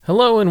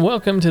Hello and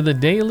welcome to the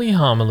Daily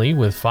Homily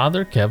with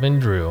Father Kevin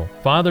Drew.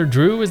 Father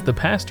Drew is the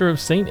pastor of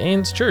St.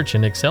 Anne's Church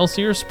in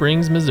Excelsior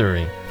Springs,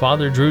 Missouri.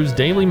 Father Drew's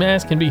daily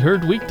mass can be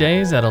heard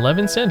weekdays at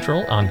 11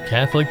 Central on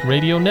Catholic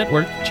Radio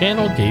Network,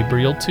 channel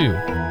Gabriel 2.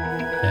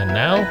 And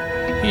now,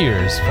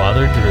 here's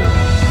Father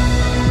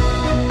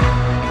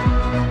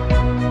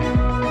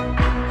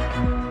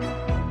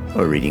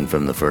Drew. A reading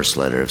from the first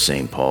letter of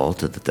St. Paul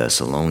to the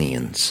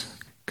Thessalonians.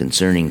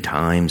 Concerning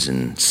times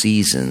and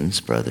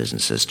seasons, brothers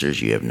and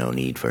sisters, you have no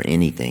need for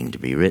anything to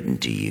be written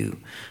to you,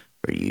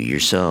 for you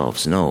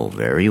yourselves know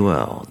very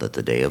well that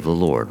the day of the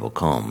Lord will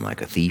come like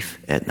a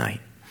thief at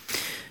night.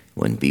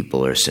 When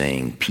people are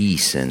saying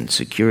peace and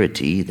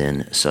security,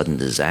 then sudden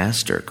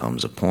disaster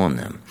comes upon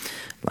them,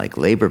 like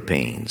labor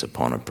pains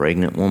upon a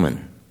pregnant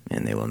woman,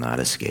 and they will not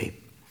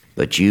escape.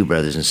 But you,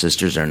 brothers and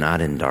sisters, are not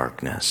in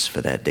darkness,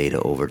 for that day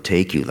to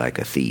overtake you like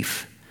a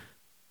thief.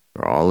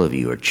 For all of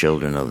you are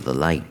children of the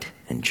light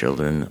and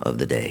children of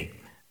the day.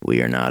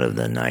 We are not of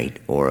the night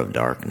or of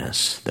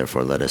darkness.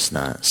 Therefore let us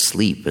not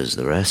sleep as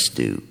the rest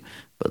do,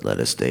 but let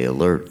us stay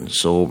alert and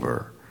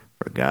sober.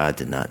 For God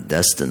did not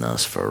destine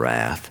us for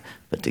wrath,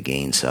 but to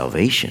gain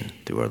salvation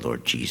through our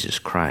Lord Jesus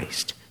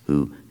Christ,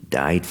 who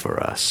died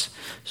for us,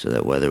 so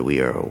that whether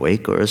we are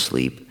awake or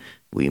asleep,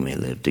 we may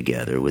live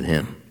together with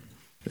him.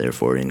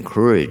 Therefore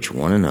encourage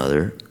one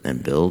another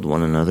and build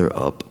one another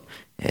up,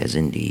 as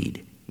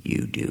indeed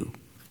you do.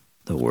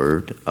 The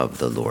word of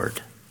the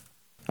Lord.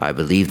 I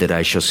believe that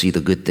I shall see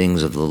the good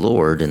things of the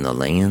Lord in the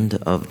land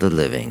of the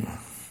living.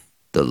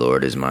 The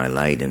Lord is my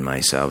light and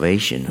my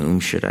salvation. Whom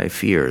should I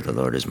fear? The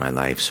Lord is my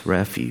life's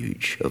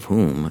refuge. Of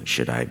whom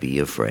should I be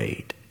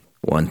afraid?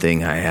 One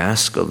thing I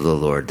ask of the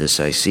Lord, this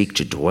I seek,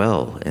 to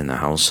dwell in the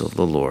house of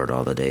the Lord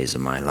all the days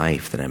of my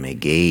life, that I may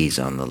gaze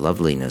on the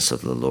loveliness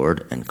of the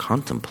Lord and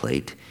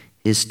contemplate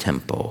his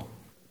temple.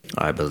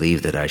 I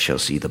believe that I shall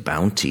see the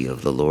bounty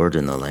of the Lord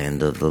in the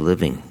land of the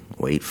living.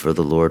 Wait for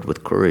the Lord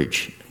with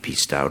courage. Be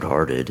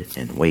stout-hearted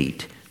and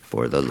wait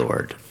for the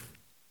Lord.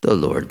 The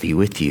Lord be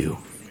with you.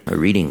 A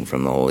reading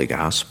from the Holy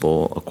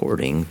Gospel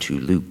according to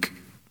Luke.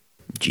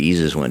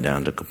 Jesus went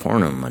down to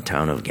Capernaum, a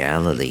town of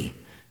Galilee.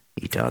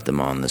 He taught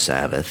them on the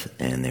Sabbath,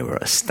 and they were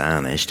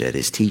astonished at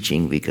his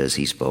teaching because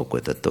he spoke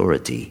with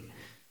authority.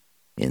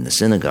 In the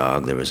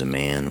synagogue there was a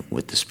man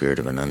with the spirit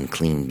of an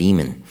unclean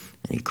demon,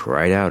 and he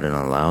cried out in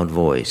a loud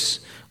voice,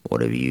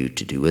 "What have you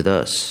to do with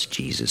us,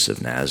 Jesus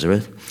of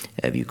Nazareth?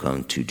 Have you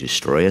come to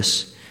destroy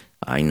us?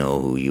 I know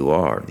who you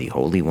are, the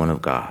Holy One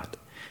of God."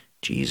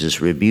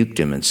 Jesus rebuked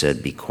him and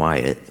said, "Be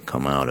quiet,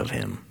 come out of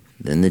him."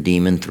 Then the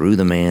demon threw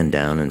the man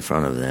down in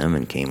front of them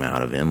and came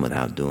out of him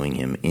without doing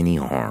him any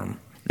harm.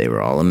 They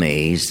were all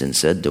amazed and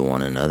said to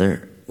one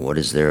another, "What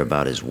is there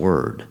about his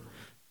word?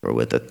 For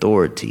with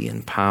authority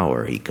and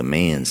power he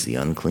commands the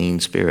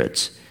unclean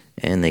spirits,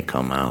 and they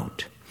come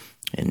out."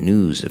 And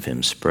news of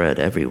him spread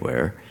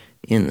everywhere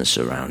in the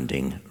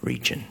surrounding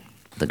region.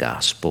 The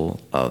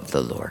Gospel of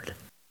the Lord.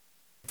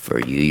 For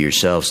you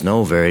yourselves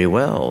know very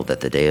well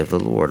that the day of the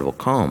Lord will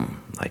come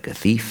like a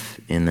thief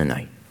in the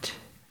night.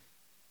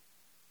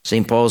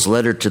 St. Paul's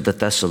letter to the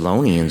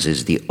Thessalonians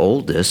is the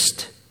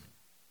oldest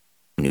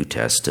New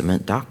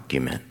Testament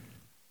document.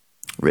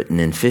 Written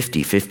in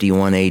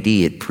 51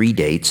 AD, it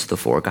predates the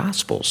four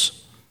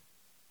Gospels.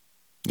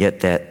 Yet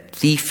that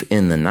thief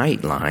in the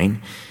night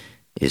line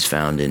is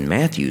found in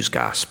Matthew's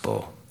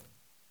Gospel.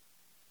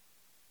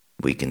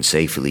 We can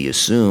safely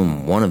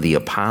assume one of the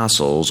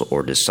apostles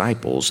or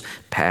disciples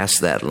passed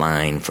that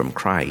line from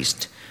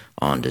Christ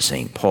on to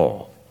St.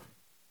 Paul.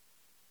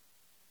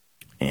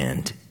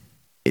 And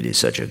it is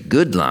such a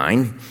good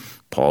line,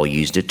 Paul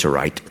used it to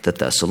write the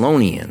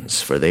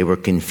Thessalonians, for they were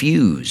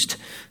confused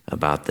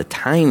about the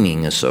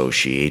timing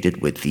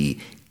associated with the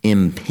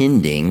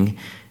impending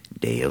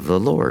day of the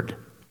Lord.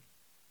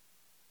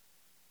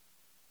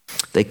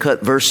 They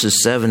cut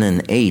verses 7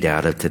 and 8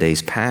 out of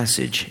today's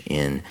passage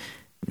in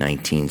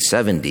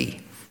 1970,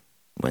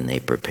 when they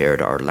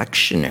prepared our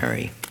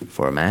lectionary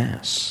for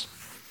Mass.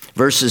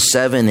 Verses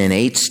 7 and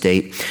 8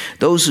 state,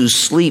 "Those who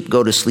sleep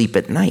go to sleep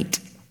at night,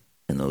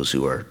 and those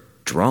who are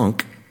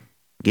drunk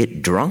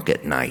get drunk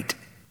at night.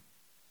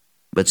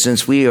 But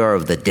since we are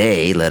of the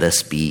day, let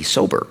us be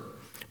sober,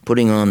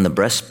 putting on the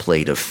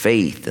breastplate of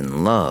faith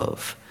and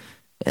love,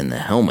 and the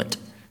helmet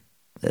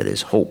that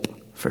is hope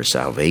for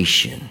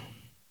salvation."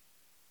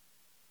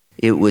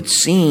 It would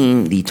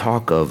seem the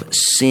talk of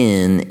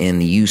sin and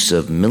the use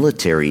of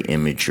military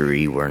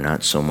imagery were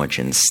not so much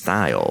in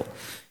style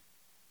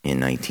in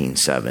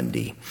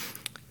 1970.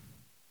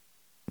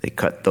 They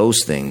cut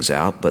those things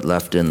out, but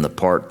left in the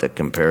part that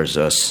compares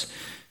us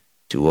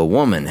to a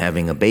woman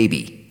having a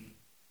baby.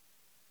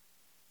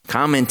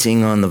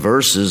 Commenting on the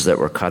verses that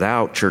were cut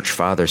out, Church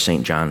Father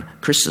St. John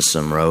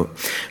Chrysostom wrote,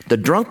 "The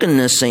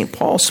drunkenness St.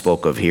 Paul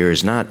spoke of here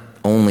is not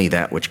only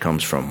that which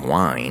comes from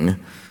wine.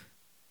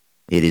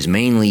 It is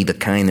mainly the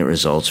kind that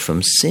results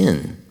from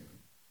sin.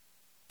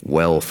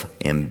 Wealth,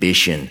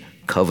 ambition,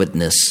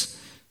 covetousness,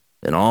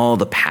 and all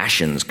the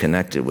passions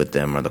connected with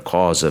them are the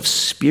cause of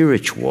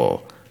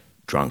spiritual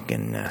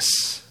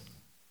drunkenness.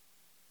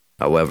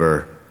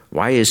 However,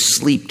 Why is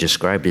sleep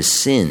described as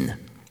sin?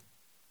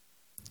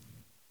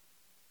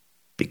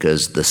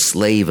 Because the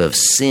slave of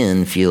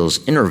sin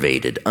feels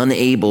enervated,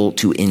 unable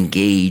to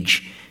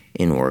engage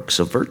in works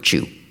of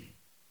virtue.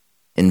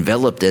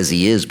 Enveloped as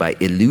he is by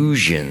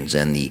illusions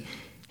and the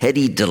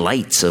heady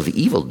delights of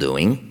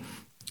evil-doing,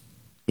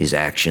 his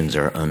actions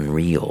are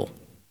unreal.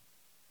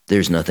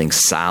 There's nothing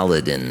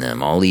solid in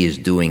them. All he is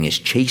doing is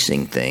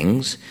chasing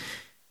things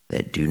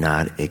that do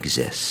not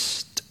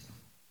exist.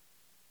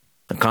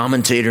 A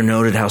commentator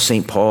noted how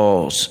St.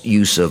 Paul's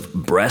use of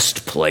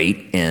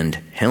breastplate and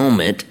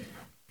helmet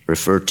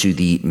referred to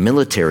the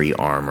military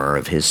armor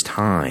of his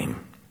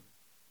time.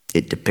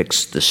 It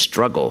depicts the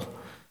struggle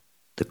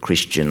the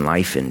Christian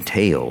life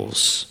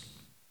entails.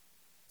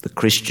 The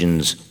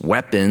Christian's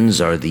weapons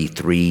are the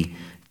three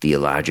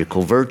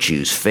theological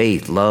virtues: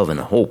 faith, love, and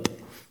hope,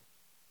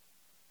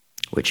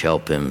 which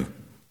help him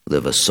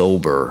live a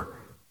sober,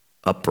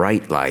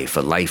 upright life,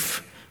 a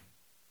life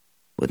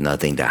with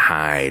nothing to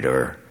hide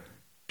or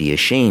be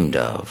ashamed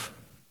of.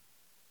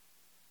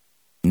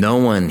 No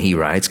one, he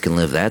writes, can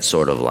live that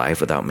sort of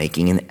life without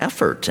making an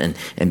effort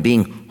and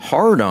being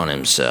hard on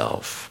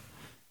himself,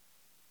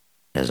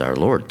 as our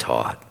Lord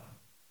taught.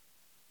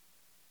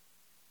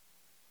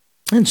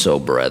 And so,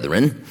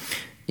 brethren,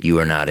 you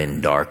are not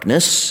in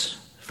darkness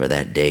for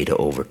that day to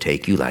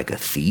overtake you like a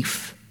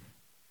thief.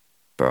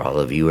 For all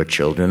of you are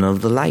children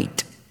of the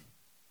light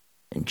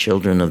and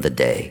children of the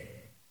day.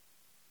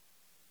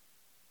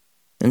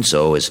 And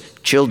so, as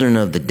children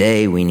of the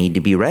day, we need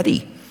to be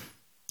ready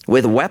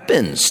with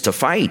weapons to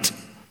fight,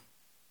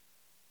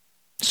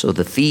 so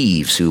the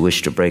thieves who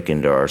wish to break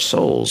into our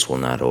souls will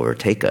not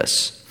overtake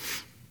us.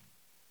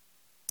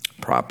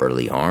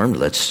 Properly armed,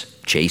 let's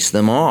chase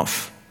them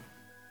off.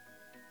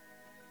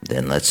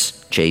 Then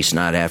let's chase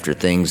not after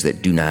things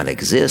that do not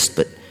exist,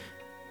 but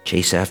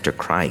chase after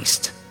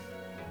Christ,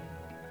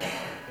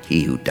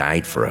 he who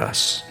died for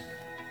us,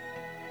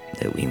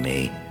 that we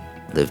may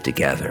live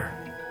together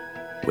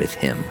with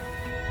him.